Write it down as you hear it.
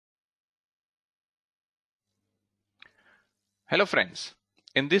Hello friends,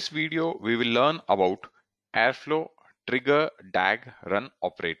 in this video we will learn about Airflow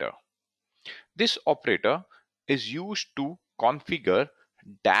TriggerDagRunOperator. This operator is used to configure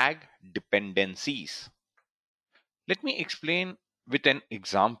DAG dependencies. Let me explain with an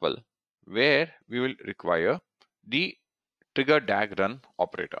example where we will require the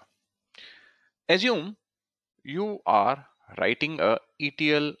TriggerDagRunOperator. Assume you are writing a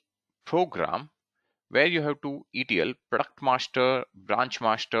ETL program where you have to ETL product master, branch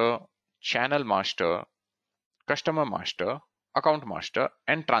master, channel master, customer master, account master,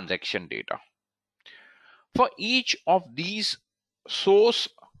 and transaction data. For each of these source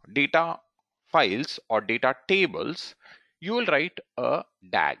data files or data tables, you will write a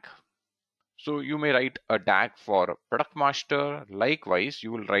DAG. So you may write a DAG for product master. Likewise,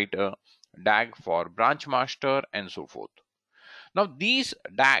 you will write a DAG for branch master and so forth. Now these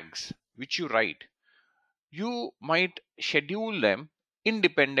DAGs which you write, you might schedule them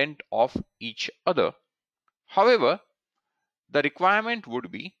independent of each other. However, the requirement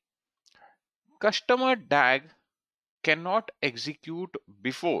would be customer DAG cannot execute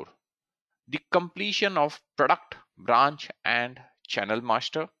before the completion of product, branch, and channel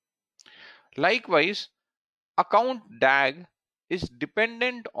master. Likewise, account DAG is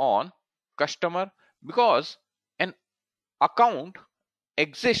dependent on customer because an account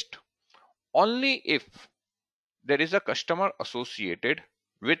exists only if there is a customer associated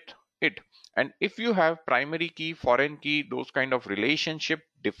with it. And if you have primary key, foreign key, those kind of relationship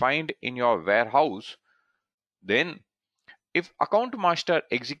defined in your warehouse, then if account master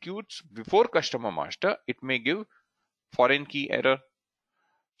executes before customer master, it may give foreign key error.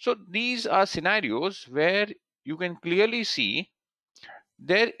 So these are scenarios where you can clearly see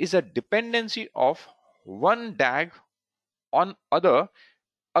there is a dependency of one DAG on other.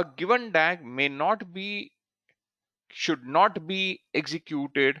 A given DAG should not be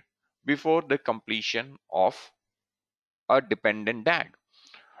executed before the completion of a dependent DAG.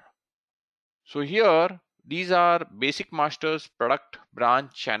 So here these are basic masters, product,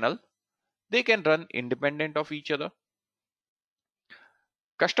 branch, channel. They can run independent of each other.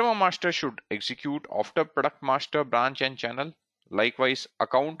 Customer master should execute after product master, branch, and channel. Likewise,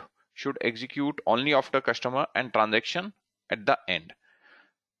 account should execute only after customer and transaction at the end.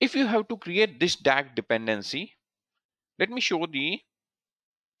 If you have to create this DAG dependency, let me show the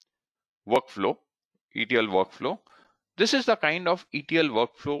workflow, ETL workflow. This is the kind of ETL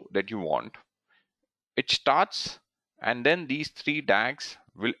workflow that you want. It starts and then these three DAGs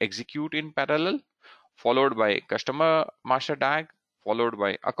will execute in parallel, followed by customer master DAG, followed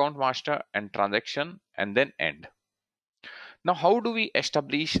by account master and transaction, and then end. Now, how do we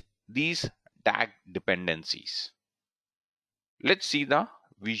establish these DAG dependencies? Let's see the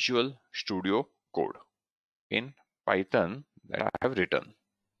Visual Studio code in Python that I have written.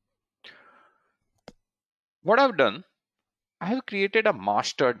 What I've done, I have created a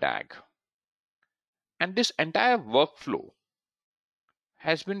master DAG, and this entire workflow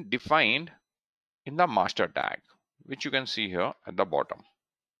has been defined in the master DAG, which you can see here at the bottom.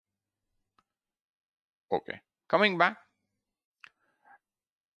 Okay, coming back,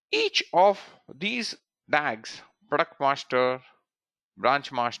 each of these DAGs, product master,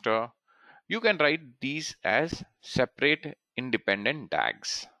 branch master, you can write these as separate independent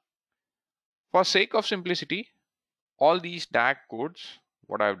DAGs. For sake of simplicity, all these DAG codes,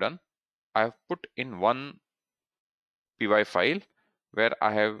 what I've done, I have put in one py file where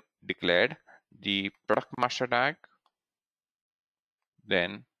I have declared the product master DAG,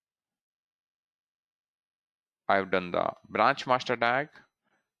 then I've done the branch master DAG.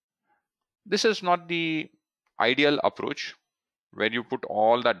 This is not the ideal approach where you put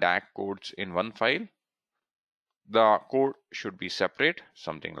all the DAG codes in one file. The code should be separate,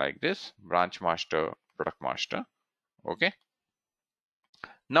 something like this: branch master, product master. Okay.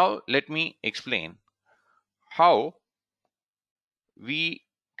 Now let me explain how we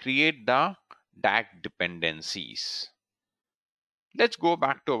create the DAG dependencies. Let's go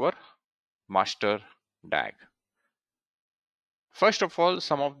back to our master DAG. First of all,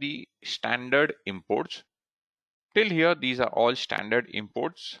 some of the standard imports. Till here, these are all standard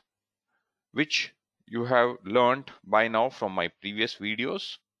imports which you have learned by now from my previous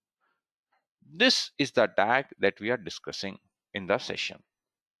videos. This is the DAG that we are discussing in the session.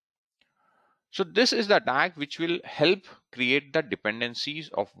 So this is the DAG which will help create the dependencies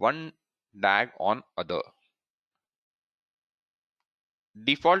of one DAG on other.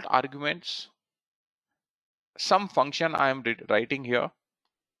 Default arguments, some function I am writing here,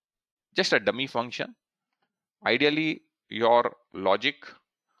 just a dummy function. Ideally, your logic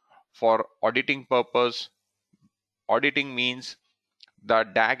for auditing purpose, Auditing means the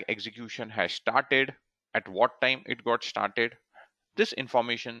DAG execution has started, at what time it got started. This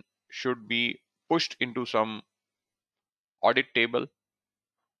information should be pushed into some audit table,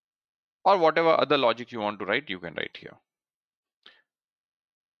 or whatever other logic you want to write, you can write here.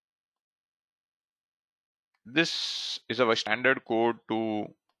 This is our standard code to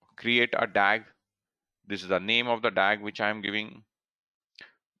create a DAG. This is the name of the DAG which I am giving.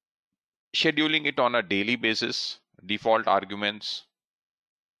 Scheduling it on a daily basis, default arguments.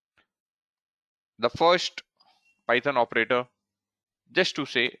 The first Python operator just to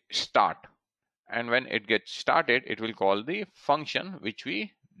say start. And when it gets started, it will call the function which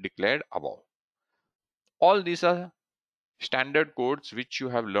we declared above. All these are standard codes which you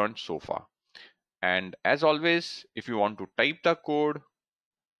have learned so far. And as always, if you want to type the code,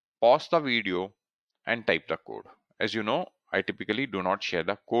 pause the video and type the code. As you know, I typically do not share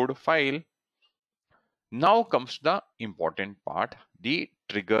the code file. Now comes the important part, the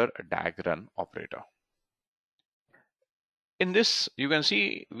trigger DAG run operator. In this, you can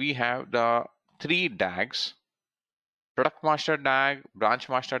see we have the three DAGs, Product Master DAG, Branch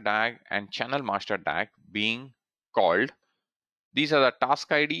Master DAG, and Channel Master DAG being called. These are the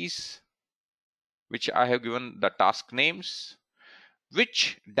task IDs, which I have given the task names.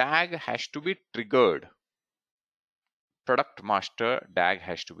 Which DAG has to be triggered? Product Master DAG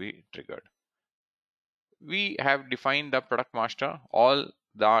has to be triggered. We have defined the Product Master, all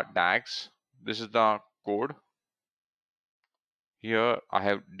the DAGs. This is the code. Here I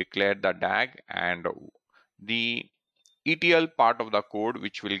have declared the DAG, and the ETL part of the code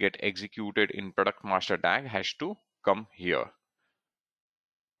which will get executed in Product Master DAG has to come here.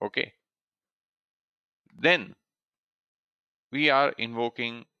 Okay. Then we are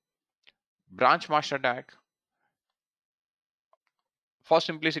invoking Branch Master DAG. For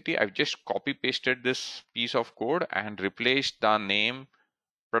simplicity, I've just copy pasted this piece of code and replaced the name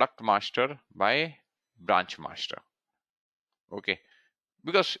Product Master by Branch Master. Okay.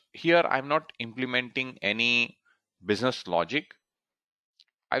 Because here I'm not implementing any business logic.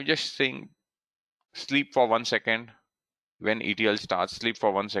 I'm just saying sleep for 1 second. When ETL starts, sleep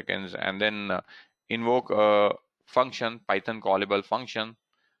for 1 second, and then invoke a function, Python callable function,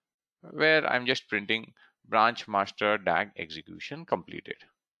 where I'm just printing branch master DAG execution completed.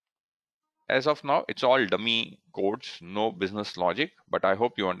 As of now, it's all dummy codes, no business logic, but I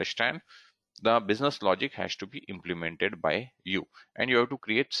hope you understand the business logic has to be implemented by you, and you have to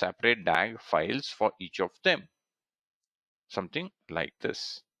create separate DAG files for each of them. Something like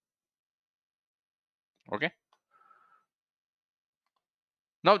this. Okay.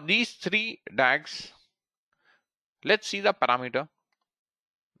 Now these three DAGs, let's see the parameter.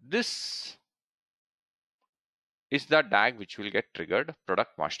 This is the DAG which will get triggered,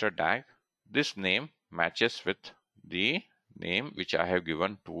 Product Master DAG. This name matches with the name which I have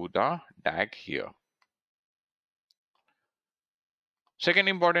given to the DAG here. Second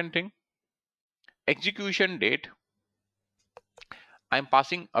important thing, execution date. I'm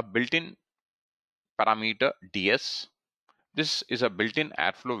passing a built-in parameter ds. This is a built-in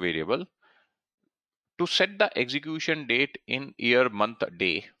Airflow variable to set the execution date in year, month,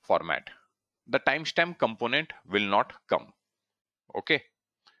 day format. The timestamp component will not come. Okay.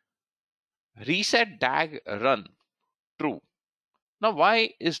 Reset DAG run true. Now,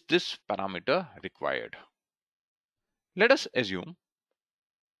 why is this parameter required? Let us assume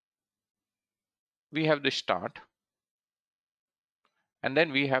we have the start, and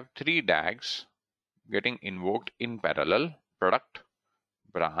then we have three DAGs getting invoked in parallel: product,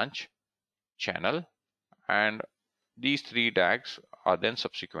 branch, channel, and these three DAGs are then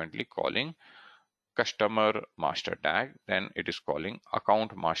subsequently calling Customer Master DAG, then it is calling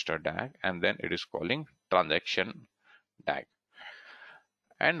Account Master DAG, and then it is calling Transaction DAG.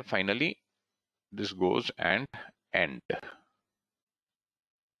 And finally, this goes and end.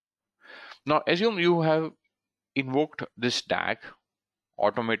 Now, assume you have invoked this DAG,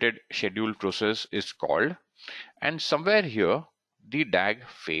 automated schedule process is called, and somewhere here the DAG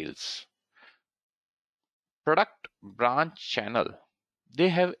fails. Product, branch, channel, they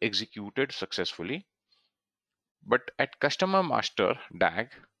have executed successfully, but at Customer Master DAG,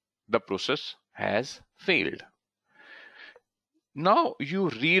 the process has failed. Now you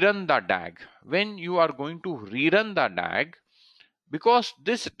rerun the DAG. When you are going to rerun the DAG, because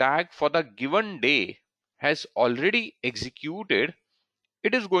this DAG for the given day has already executed,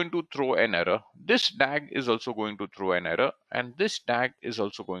 it is going to throw an error. This DAG is also going to throw an error, and this DAG is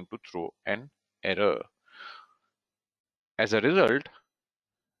also going to throw an error. As a result,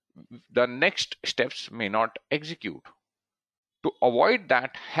 the next steps may not execute. To avoid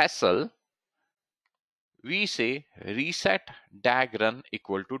that hassle, we say reset DAG run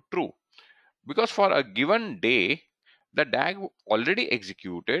equal to true, because for a given day the DAG already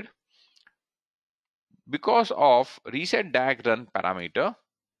executed. Because of reset DAG run parameter,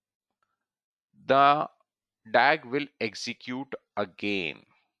 the DAG will execute again.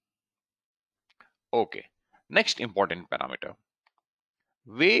 Okay, next important parameter,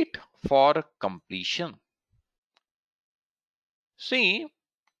 wait for completion. See,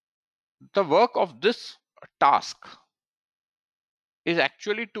 the work of this task is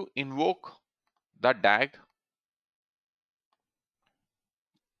actually to invoke the DAG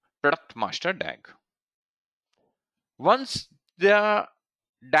product master DAG. Once the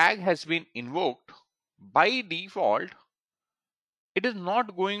DAG has been invoked, by default it is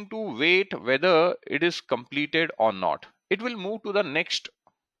not going to wait whether it is completed or not. It will move to the next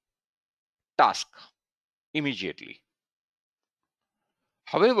task immediately.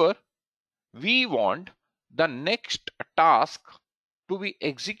 However, we want the next task to be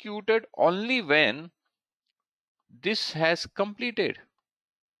executed only when this has completed.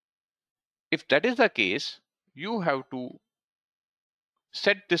 If that is the case, you have to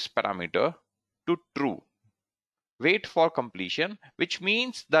set this parameter to true. Wait for completion, which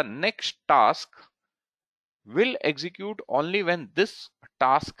means the next task will execute only when this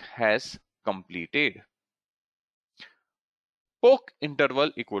task has completed. Poke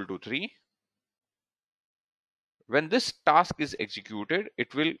interval equal to 3. When this task is executed,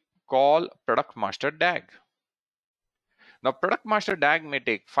 it will call product master DAG. Now, product master DAG may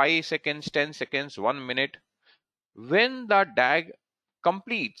take 5 seconds, 10 seconds, 1 minute. When the DAG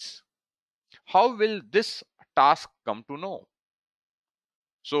completes, how will this task come to know?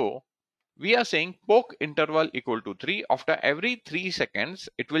 So, we are saying poke interval equal to 3. After every 3 seconds,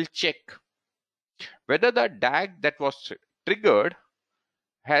 it will check whether the DAG that was triggered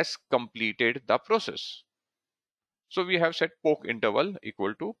has completed the process. So we have set poke interval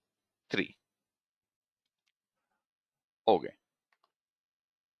equal to 3. Okay.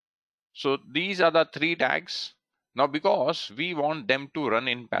 So these are the 3 DAGs. Now, because we want them to run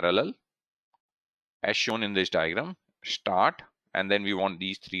in parallel, as shown in this diagram, start, and then we want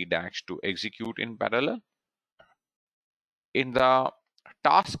these 3 DAGs to execute in parallel. In the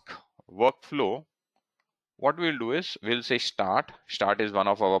task workflow, what we'll do is we'll say start. Start is one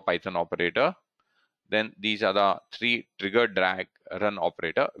of our Python operator. Then these are the 3 trigger drag run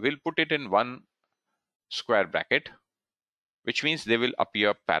operator. We'll put it in one square bracket, which means they will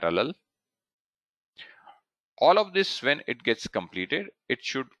appear parallel. All of this, when it gets completed, it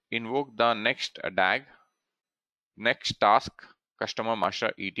should invoke the next DAG, next task, Customer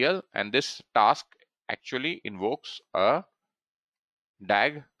Master ETL, and this task actually invokes a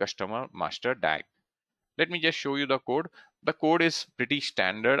DAG Customer Master DAG. Let me just show you the code. The code is pretty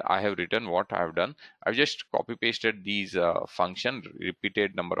standard. I have written what I have done. I've just copy pasted these function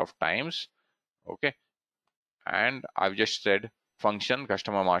repeated number of times. Okay, and I've just said function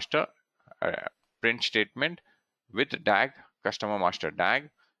Customer Master print statement with DAG Customer Master DAG,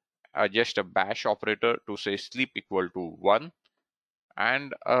 just a bash operator to say sleep equal to 1,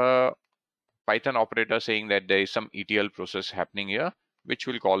 and a Python operator saying that there is some ETL process happening here, which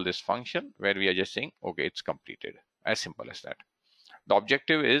will call this function, where we are just saying, okay, it's completed. As simple as that. The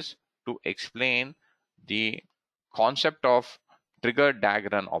objective is to explain the concept of trigger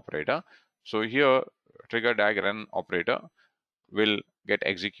DAG run operator. So here, trigger DAG run operator will get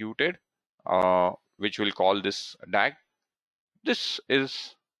executed, which will call this DAG. This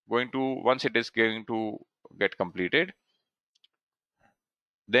is going to, once it is going to get completed,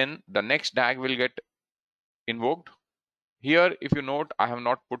 then the next DAG will get invoked. Here, if you note, I have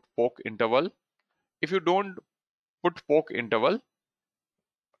not put poke interval. If you don't put poke interval,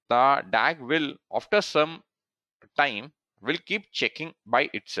 the DAG will, after some time, will keep checking by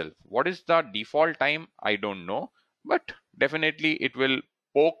itself. What is the default time? I don't know, but definitely it will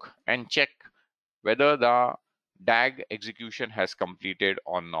poke and check whether the DAG execution has completed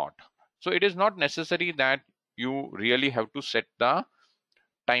or not. So it is not necessary that you really have to set the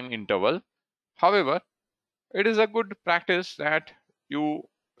time interval. However, it is a good practice that you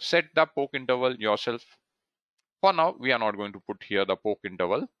set the poke interval yourself. For now, we are not going to put here the poke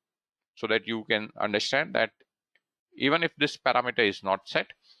interval, so that you can understand that even if this parameter is not set,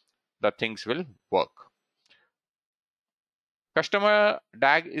 the things will work. Customer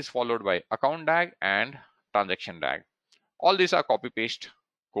DAG is followed by account DAG and transaction DAG. All these are copy paste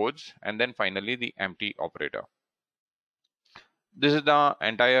codes, and then finally the empty operator. This is the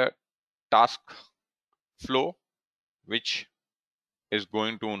entire task flow, which is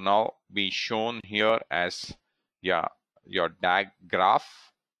going to now be shown here as your DAG graph,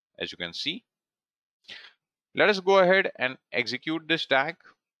 as you can see. Let us go ahead and execute this DAG,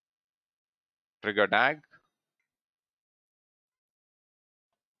 trigger DAG.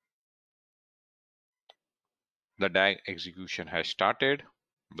 The DAG execution has started.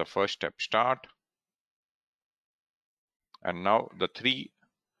 The first step start. And now the 3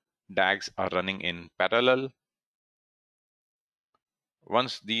 DAGs are running in parallel.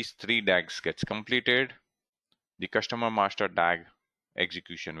 Once these 3 DAGs gets completed, the Customer Master DAG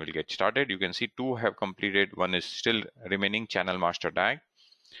execution will get started. You can see 2 have completed, 1 is still remaining, Channel Master DAG.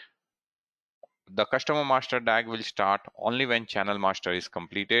 The Customer Master DAG will start only when Channel Master is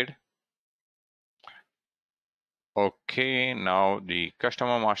completed. Okay, now the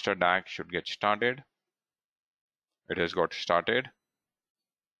Customer Master DAG should get started. It has got started.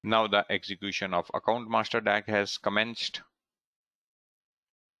 Now the execution of Account Master DAG has commenced.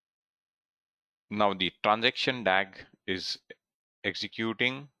 Now the Transaction DAG is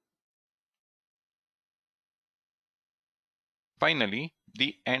executing. Finally,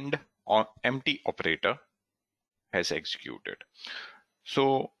 the end or empty operator has executed.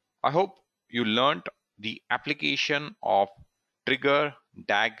 So I hope you learned the application of trigger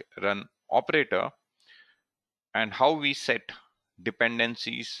DAG run operator and how we set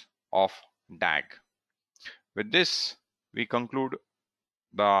dependencies of DAG. With this, we conclude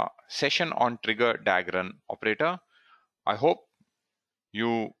the session on trigger DAG run operator. I hope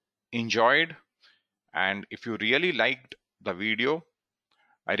you enjoyed, and if you really liked the video,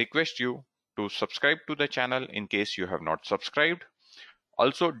 I request you to subscribe to the channel in case you have not subscribed.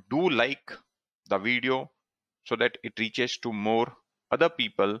 Also, do like the video so that it reaches to more other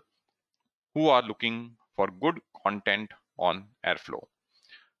people who are looking for good content on Airflow.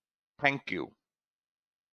 Thank you.